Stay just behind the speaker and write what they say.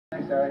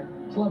Secretary.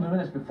 It's 11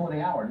 minutes before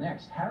the hour.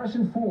 Next,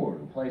 Harrison Ford,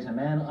 who plays a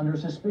man under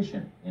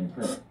suspicion in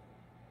prison.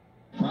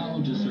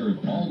 Proud to serve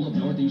all of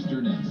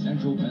northeastern and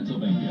central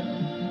Pennsylvania.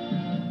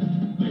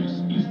 This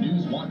is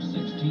Newswatch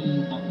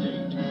 16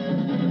 Update.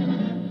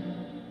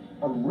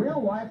 A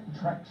real-life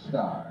Trek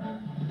star.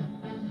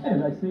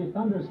 And I see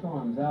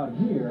thunderstorms out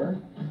here,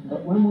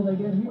 but when will they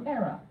get here?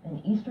 Era in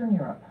Eastern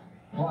Europe.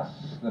 Plus,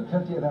 the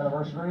 50th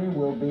anniversary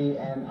will be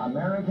an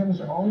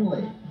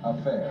Americans-only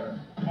affair.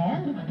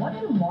 And what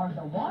do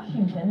Martha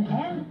Washington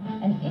and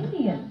an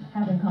Indian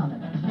have in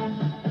common?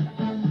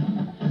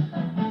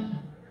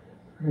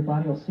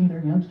 Everybody will see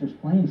their youngsters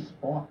playing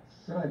sports.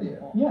 Good idea.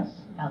 Yes.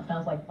 That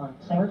sounds like fun.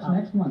 Starts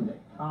next Monday.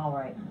 All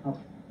right. Okay.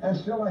 And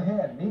still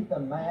ahead, meet the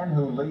man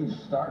who leads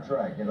Star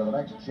Trek into the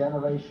next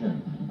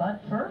generation.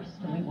 But first,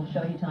 we will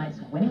show you tonight's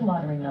winning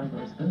lottery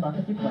numbers. Good luck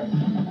if you play.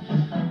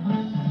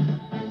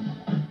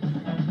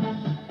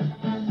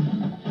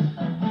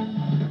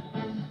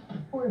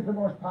 Who is the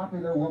most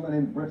popular woman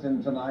in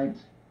Britain tonight?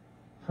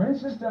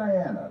 Princess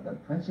Diana, the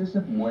Princess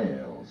of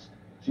Wales.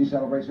 She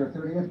celebrates her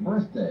 30th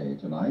birthday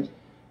tonight.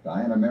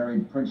 Diana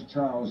married Prince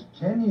Charles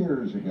 10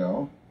 years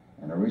ago,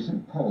 and a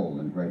recent poll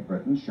in Great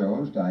Britain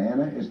shows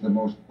Diana is the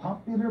most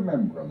popular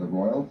member of the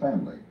royal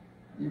family,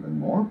 even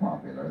more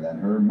popular than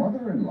her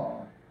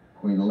mother-in-law,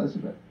 Queen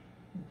Elizabeth.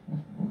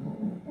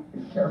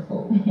 Be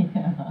careful.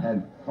 Yeah.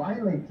 And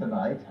finally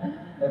tonight,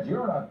 if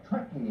you're a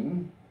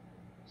Trekkie,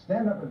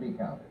 stand up and be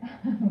counted.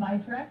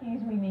 By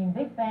Trekkies, we mean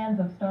big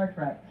fans of Star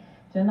Trek.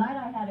 Tonight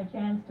I had a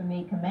chance to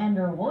meet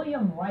Commander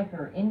William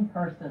Riker in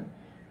person.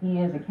 He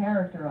is a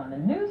character on the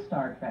new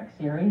Star Trek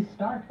series,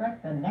 Star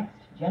Trek: The Next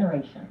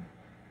Generation.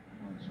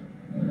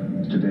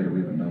 To date,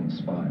 we have a known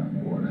spy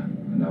on board,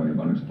 and now we have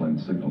unexplained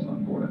signals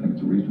on board. I think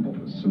it's reasonable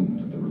to assume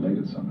that they're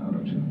related somehow,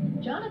 don't you?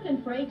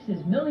 Jonathan Frakes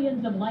is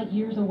millions of light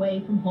years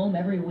away from home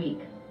every week.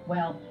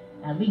 Well,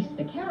 at least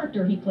the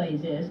character he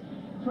plays is.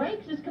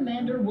 Frakes is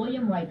Commander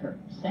William Riker,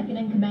 second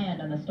in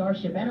command on the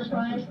Starship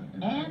Enterprise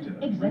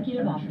and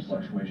executive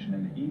officer.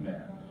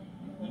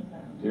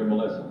 Dear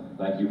Melissa,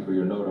 thank you for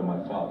your note on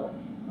my father.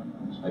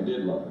 I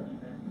did love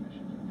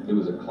him. He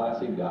was a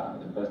classy guy,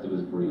 the best of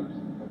his breed.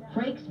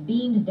 Frakes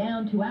beamed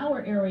down to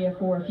our area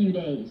for a few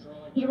days.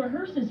 He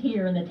rehearses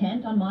here in the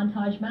tent on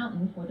Montage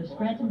Mountain for the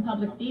Scranton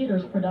Public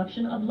Theater's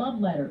production of Love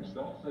Letters.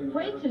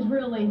 Frakes is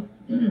really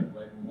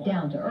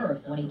down to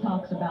earth when he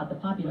talks about the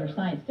popular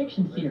science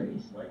fiction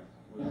series.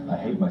 I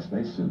hate my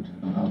spacesuit.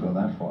 I'll go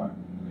that far.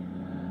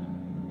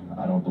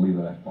 I don't believe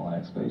that I fly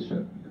a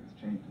spaceship.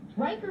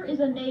 Riker is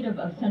a native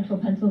of central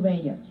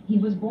Pennsylvania. He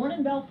was born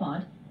in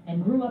Bellefonte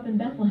and grew up in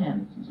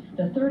Bethlehem.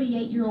 The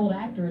 38-year-old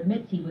actor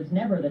admits he was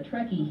never the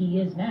Trekkie he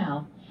is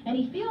now, and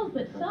he feels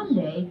that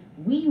someday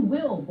we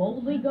will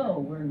boldly go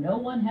where no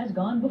one has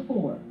gone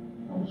before.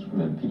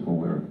 The people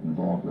we're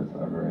involved with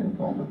are very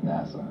involved with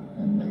NASA,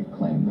 and they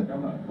claim that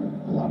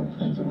a lot of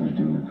things that we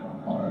do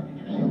are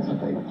things that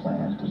they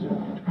plan to do.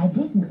 I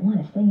didn't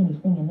want to say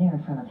anything in there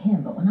in front of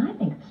him, but when I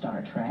think of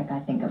Star Trek, I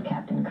think of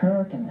Captain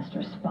Kirk and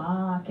Mr.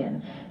 Spock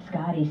and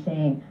Scotty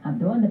saying, "I'm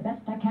doing the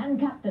best I can,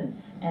 Captain,"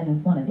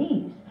 and one of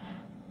these.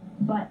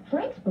 But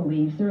Frakes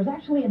believes there's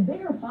actually a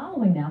bigger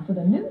following now for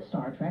the new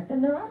Star Trek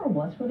than there ever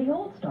was for the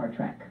old Star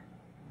Trek.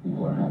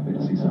 People are happy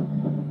to see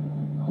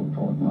something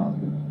hopeful and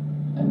positive.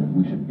 And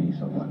we should be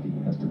so lucky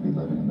as to be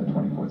living in the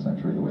 24th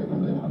century the way we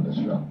live on this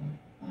show.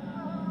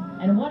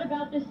 And what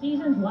about this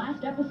season's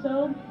last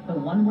episode? The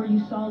one where you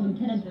saw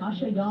Lieutenant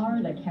Tasha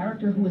Yar, the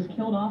character who was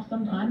killed off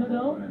some time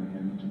ago?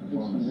 Did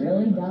she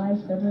really die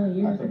several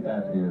years ago? I think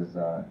that is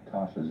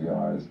Tasha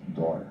Yar's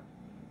daughter.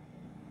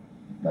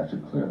 That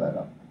should clear that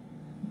up.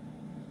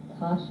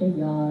 Tasha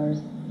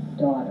Yar's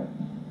daughter.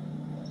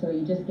 So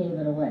you just gave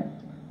it away?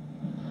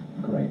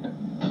 Great.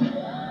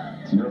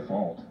 It's your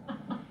fault.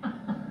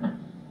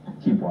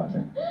 Keep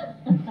watching.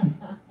 And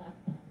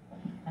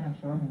I'm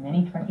sure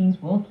many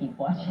Trekkies will keep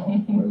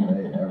watching. Oh, will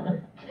they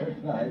ever?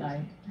 Good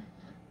night.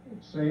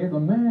 See, the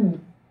man